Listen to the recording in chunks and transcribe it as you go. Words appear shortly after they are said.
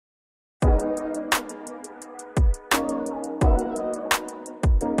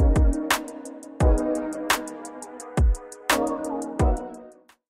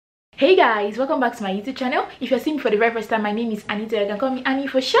Hey guys, welcome back to my YouTube channel. If you're seeing me for the very first time, my name is Anita. You can call me Annie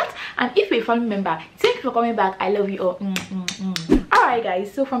for short. And if you're a family member, thank you for coming back. I love you all. Alright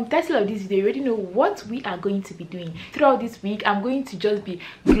guys, so from the title of this video, you already know what we are going to be doing throughout this week. I'm going to just be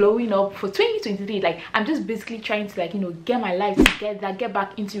glowing up for 2023. Like, I'm just basically trying to, like, you know, get my life together, get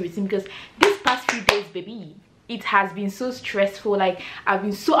back into routine, because this past few days, baby, it has been so stressful. Like, I've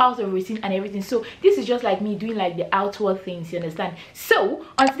been so out of routine and everything. So this is just like me doing like the outward things, you understand? So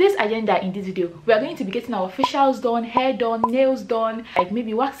on today's agenda in this video, we are going to be getting our facials done, hair done, nails done, like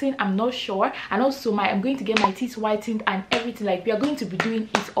maybe waxing, I'm not sure. And also I'm going to get my teeth whitened and everything. Like, we are going to be doing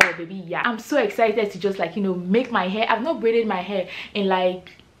it all, baby. Yeah, I'm so excited to just, like, you know, make my hair. I've not braided my hair in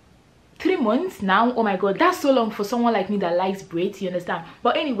like 3 months now. Oh my god, that's so long for someone like me that likes braids, you understand?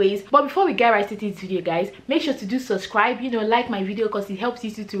 But anyways, before we get right into this video, guys, make sure to do subscribe, you know, like my video, because it helps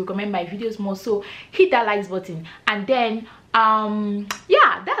YouTube to recommend my videos more. So hit that like button, and then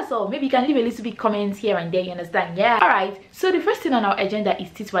yeah, that's all. Maybe you can leave a little bit comments here and there, you understand? Yeah. All right, so the first thing on our agenda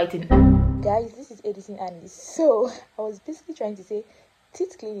is teeth whitening. Guys, this is editing Annie. So I was basically trying to say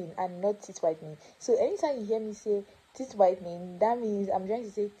teeth cleaning and not teeth whitening. So anytime you hear me say teeth whitening, that means I'm trying to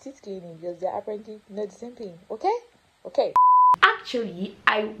say teeth cleaning, because they're apparently not the same thing. Okay. Actually,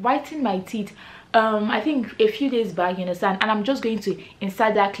 I whitened my teeth I think a few days back, you understand, and I'm just going to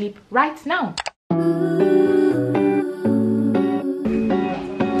insert that clip right now.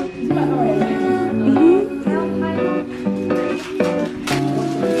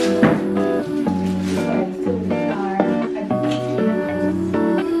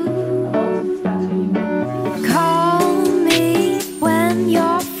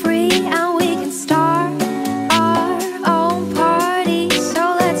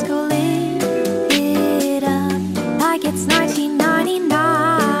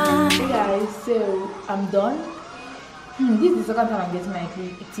 I'm done. This is the second time I'm getting my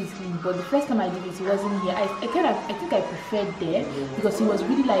teeth clean, but the first time I did it, it wasn't here. I think I preferred there, because it was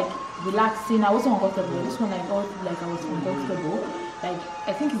really like relaxing. I wasn't uncomfortable. This one I felt like I was uncomfortable. Like,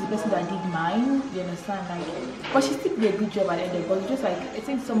 I think it's the person that did mine, you understand? Like, but she still did a good job at the end of it, but just like, I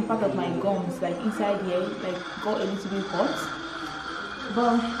think some part of my gums, like inside here, like got a little bit hot.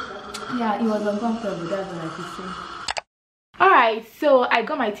 But yeah, it was uncomfortable. That's what I could say. Alright, so I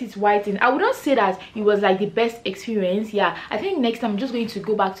got my teeth whitened. I wouldn't say that it was like the best experience. Yeah, I think next time I'm just going to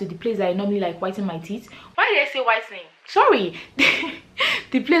go back to the place I normally like whiten my teeth. Why did I say whitening? Sorry.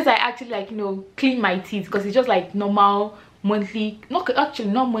 The place I actually, like, you know, clean my teeth, because it's just like normal monthly, not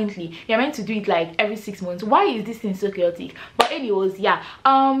monthly. You're meant to do it like every 6 months. Why is this thing so chaotic? But anyways, yeah,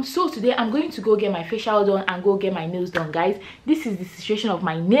 so today I'm going to go get my facial done and go get my nails done, guys. This is the situation of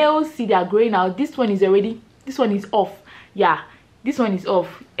my nails. See, they are growing out. This one is off. Yeah, this one is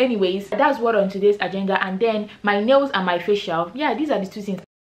off. Anyways, that's what on today's agenda. And then my nails and my facial, yeah, these are the two things.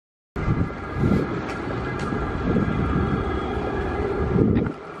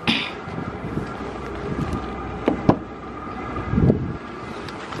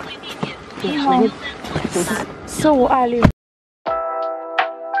 So early.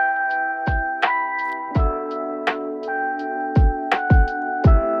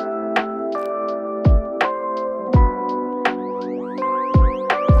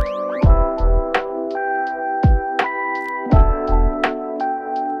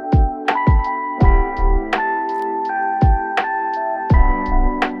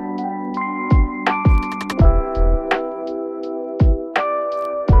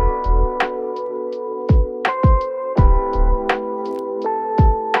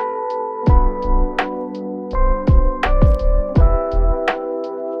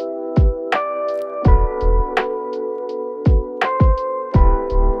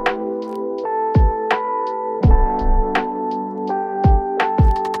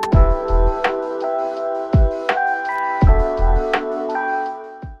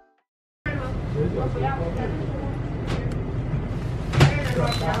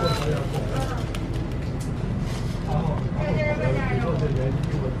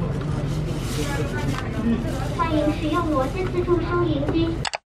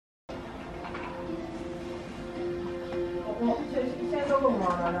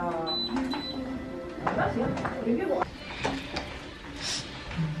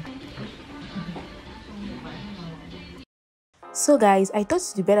 So guys, I thought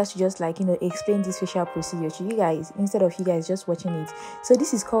it'd be better to just, like, you know, explain this facial procedure to you guys instead of you guys just watching it. So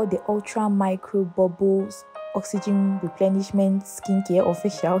this is called the ultra micro bubbles oxygen replenishment skincare or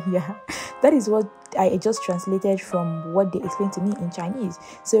facial. Yeah, that is what I just translated from what they explained to me in Chinese.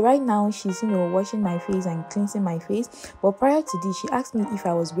 So right now she's washing my face and cleansing my face. But prior to this, she asked me if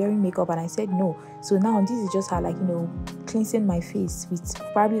I was wearing makeup, and I said no. So now this is just her cleansing my face with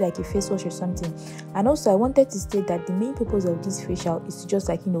probably like a face wash or something. And also I wanted to state that the main purpose of this facial is to just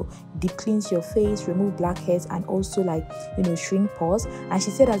deep cleanse your face, remove blackheads, and also shrink pores. And she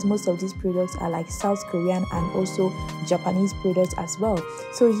said that most of these products are like South Korean and also Japanese products as well.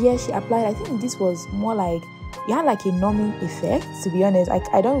 So here she applied, I think this was more like, it had like a numbing effect, to be honest.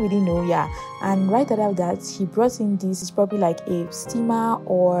 I don't really know. And right after that, she brought in this, it's probably like a steamer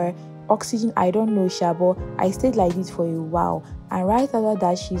or oxygen, I don't know, but I stayed like this for a while. And right after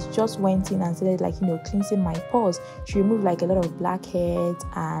that, she just went in and started cleansing my pores. She removed like a lot of blackheads,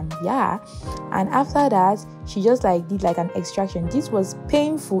 and and after that she just did like an extraction. This was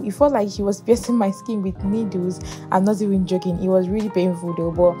painful. It felt like she was piercing my skin with needles. I'm not even joking, it was really painful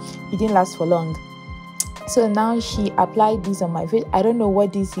though, but it didn't last for long. So now she applied this on my face. I don't know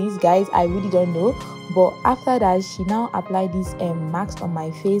what this is, guys, I really don't know. But after that, she now applied this mask on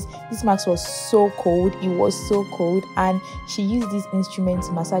my face. This mask was so cold, it was so cold, and she used this instrument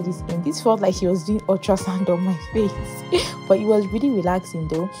to massage it in. This felt like she was doing ultrasound on my face. But it was really relaxing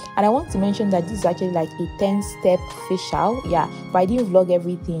though. And I want to mention that this is actually like a 10-step facial, but I didn't vlog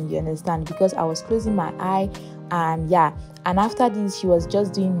everything, you understand, because I was closing my eye. And after this, she was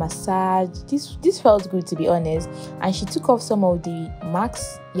just doing massage. This felt good, to be honest. And she took off some of the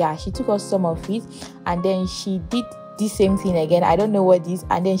marks. She took off some of it, and then she did the same thing again. I don't know what this.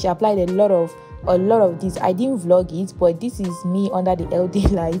 And then she applied a lot of this. I didn't vlog it, but this is me under the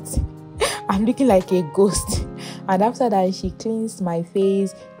LD light. I'm looking like a ghost. And after that, she cleansed my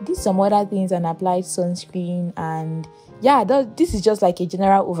face, did some other things, and applied sunscreen. And this is just like a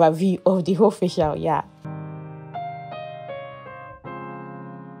general overview of the whole facial.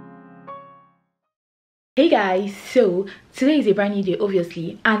 Hey guys, so today is a brand new day,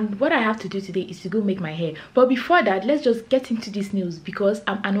 obviously, and what I have to do today is to go make my hair. But before that, let's just get into this news because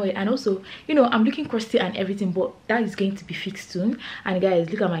I'm annoyed, and also I'm looking crusty and everything, but that is going to be fixed soon. And guys,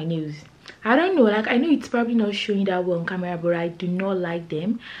 look at my nails. I don't know, I know it's probably not showing that well on camera, but I do not like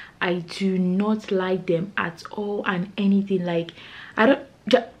them. I do not like them at all, and anything.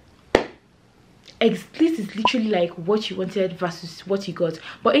 This is literally like what you wanted versus what you got.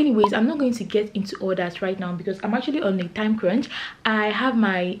 But anyways, I'm not going to get into all that right now because I'm actually on a time crunch. I have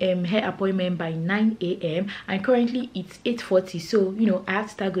my hair appointment by 9 a.m. and currently it's 8:40, so I have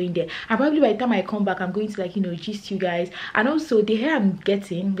to start going there. And probably by the time I come back, I'm going to gist you guys. And also the hair I'm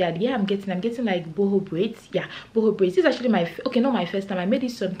getting, I'm getting like boho braids. Boho braids. This is actually not my first time. I made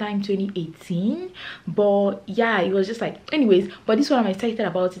it sometime 2018, but it was just anyways. But this one I'm excited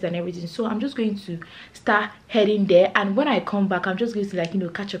about it and everything, so I'm just going to start heading there. And when I come back, I'm just going to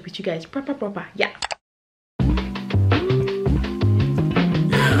catch up with you guys proper. Hey,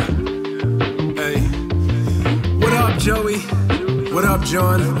 what up, Joey? What up,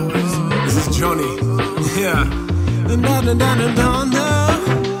 John? This is Johnny.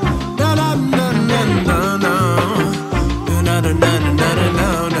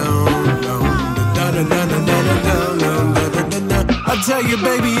 I tell you,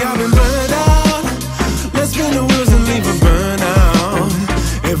 baby, I've been burned out. Let's spin the wheels and leave a burnout.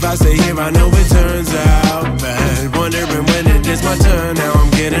 If I stay here, I know it turns out bad. Wondering when it is my turn. Now I'm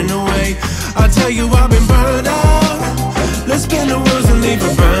getting away. I tell you, I've been burned out. Let's spin the wheels and leave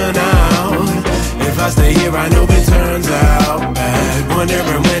a burnout. If I stay here, I know it turns out bad.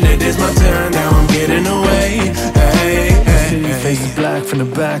 Wondering when it is my turn. Now I'm getting away. Face is black from the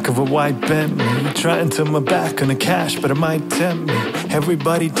back of a white Bentley. Trying to my back on the cash, but it might tempt me.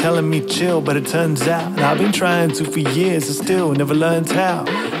 Everybody telling me chill, but it turns out I've been trying to for years and still never learned how.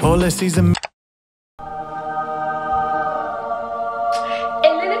 All I see is a little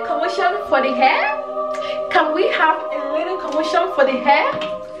commotion for the hair. Can we have a little commotion for the hair?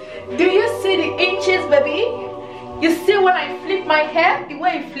 Do you see the inches, baby? You see when I flip my hair, the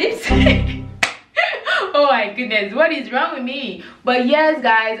way it flips? Oh my goodness, what is wrong with me? But yes,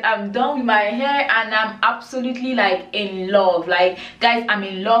 guys, I'm done with my hair and I'm absolutely in love. Guys, I'm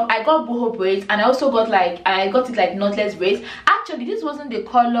in love. I got boho braids and I also got it knotless braids. Actually, this wasn't the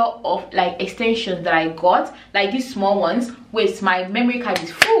color of extensions that I got, these small ones. Wait, my memory card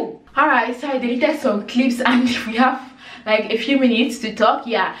is full. Alright, so I deleted some clips and we have a few minutes to talk.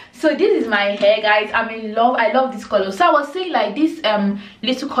 So this is my hair, guys. I'm in love. I love this color. So I was saying these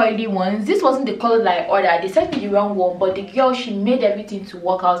little curly ones, this wasn't the color that I ordered. They sent me the wrong one, but the girl, she made everything to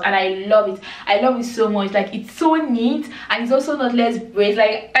work out and I love it. I love it so much. It's so neat and it's also not less braids.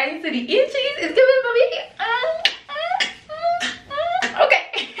 I need to the inches. It's giving me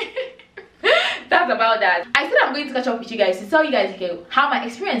okay. That's that's about that. I said I'm going to catch up with you guys to tell you guys, okay, how my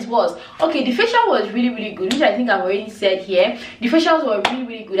experience was. Okay, the facial was really good, which I think I've already said here. The facials were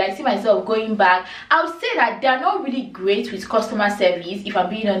really good. I see myself going back. I would say that they're not really great with customer service, if I'm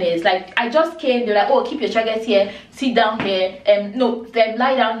being honest. Like, I just came, they're like, oh, keep your jacket here, sit down here, no, then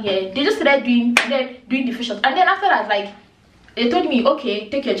lie down here. They just started doing the facials, and then after that, like, they told me, okay,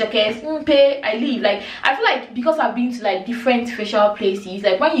 take your jackets, pay, I leave. Like, I feel like because I've been to like different facial places,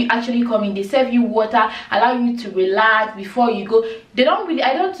 like when you actually come in, they serve you water, allow you to relax before you go. They don't really,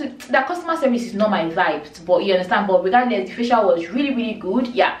 that customer service is not my vibe, but you understand. But regardless, the facial was really good.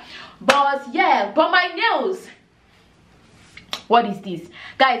 Yeah, but my nails, what is this,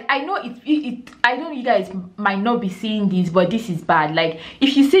 guys? I know I know you guys might not be seeing this, but this is bad. Like,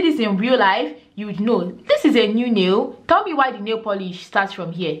 if you see this in real life, you would know this is a new nail. Tell me why the nail polish starts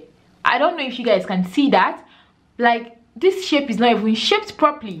from here. I don't know if you guys can see that. Like, this shape is not even shaped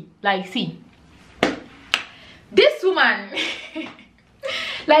properly. Like, see, this woman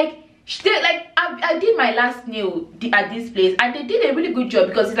like, I did my last nail at this place, and they did a really good job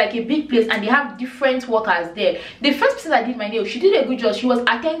because it's like a big place and they have different workers there. The first person that did my nail, she did a good job. She was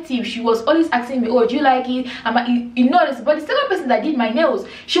attentive. She was always asking me, oh, do you like it? You know this. But the second person that did my nails,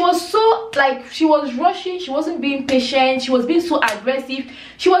 she was so, like, she was rushing. She wasn't being patient. She was being so aggressive.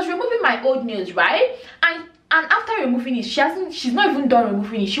 She was removing my old nails, right? And after removing it, she's not even done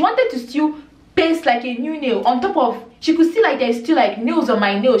removing it. She wanted to still paste like a new nail on top of, she could see like there's still like nails on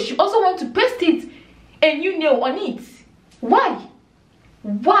my nails. She also wanted to paste it, a new nail on it. Why?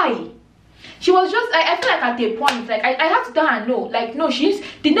 She was just, I feel like at a point, like I had to tell her no, like, no, the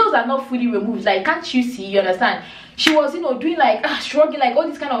nails are not fully removed. Like, can't you see? You understand? She was, you know, doing like shrugging, like all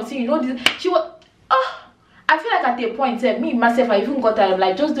this kind of thing, you know. She was, I feel like at a point, me myself, I even got tired of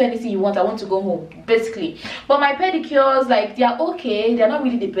like, just do anything you want, I want to go home, basically. But my pedicures, like, they're okay, they're not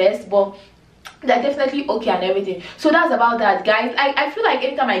really the best, but they're definitely okay and everything. So that's about that, guys. I feel like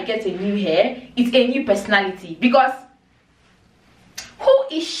anytime I get a new hair, it's a new personality, because who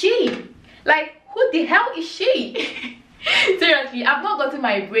is she? Like, who the hell is she? Seriously, I've not gotten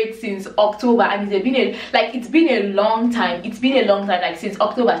my braids since October, and it's been a long time. It's been a long time, like since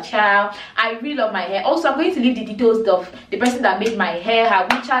October, child. I really love my hair. Also, I'm going to leave the details of the person that made my hair, her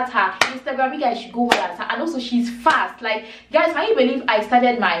WeChat, her Instagram. You guys should go follow her. And also, she's fast. Like, guys, can you believe I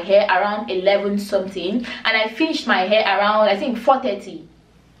started my hair around 11 something and I finished my hair around, I think, 4:30.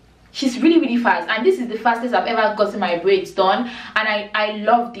 She's really fast, and this is the fastest I've ever gotten my braids done, and I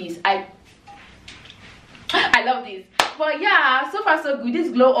love this. I love this. But yeah, so far so good.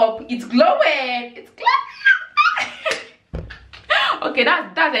 This glow up, it's glowing. It's glowing. Okay,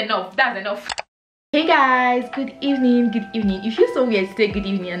 that's enough. Hey guys, good evening. You feel so weird to say good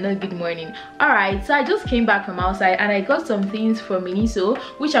evening and not good morning. Alright, so I just came back from outside and I got some things from Miniso,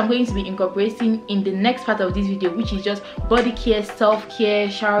 which I'm going to be incorporating in the next part of this video, which is just body care,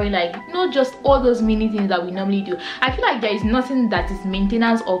 self-care, showering, like, not just all those mini things that we normally do. I feel like there is nothing that is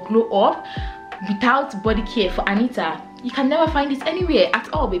maintenance or glow up without body care for Anita. You can never find this anywhere at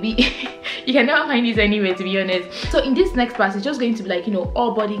all, baby. You can never find this anywhere, to be honest. So in this next part, it's just going to be like, you know,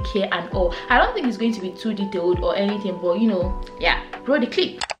 all body care and all. I don't think it's going to be too detailed or anything, but you know, yeah, roll the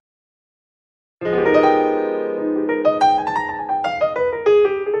clip.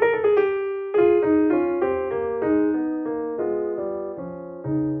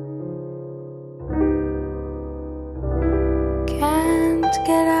 Can't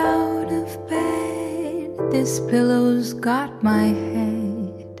get out of bed. This pillow's got my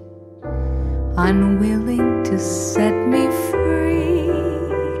head, unwilling to set me free.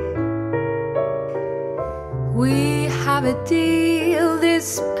 We have a deal,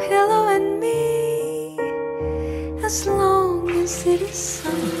 this pillow and me. As long as it is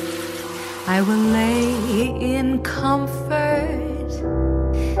soft, I will lay in comfort.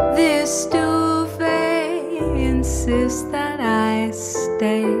 This duvet insists that I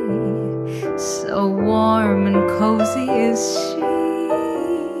stay. So warm and cozy is she.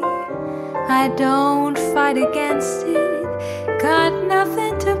 I don't fight against it, got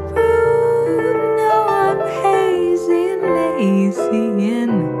nothing to prove. No, I'm hazy and lazy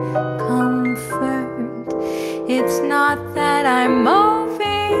in comfort. It's not that I'm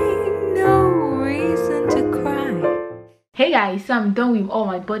moving, no reason to cry. Hey guys, so I'm done with all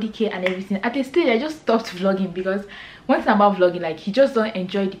my body care and everything. At this stage, I just stopped vlogging because once I'm about vlogging, like, you just don't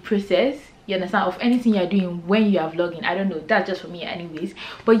enjoy the process. you understand, of anything you're doing when you are vlogging. I don't know, that's just for me anyways.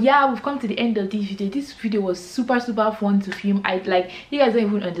 But yeah, we've come to the end of this video. This video was super fun to film. I like, you guys don't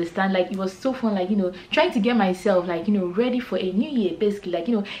even understand, like it was so fun, like, you know, trying to get myself like, you know, ready for a new year, basically, like,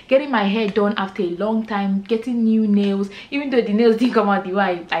 you know, getting my hair done after a long time, getting new nails, even though the nails didn't come out the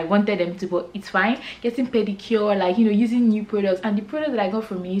way I wanted them to, but it's fine. Getting pedicure, like, you know, using new products, and the product that I got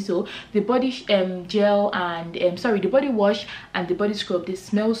from so the body gel and the body wash and the body scrub, they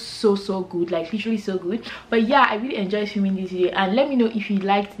smell so good, like literally so good. But yeah, I really enjoyed filming this video, and let me know if you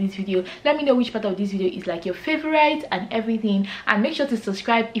liked this video. Let me know which part of this video is like your favorite and everything, and make sure to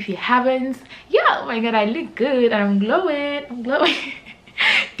subscribe if you haven't. Yeah, oh my god, I look good and I'm glowing.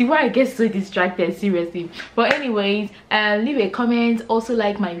 The way I get so distracted, seriously. But anyways, leave a comment, also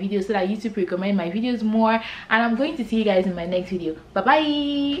like my video so that YouTube recommend my videos more, and I'm going to see you guys in my next video. Bye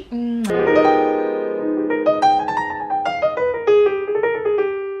bye.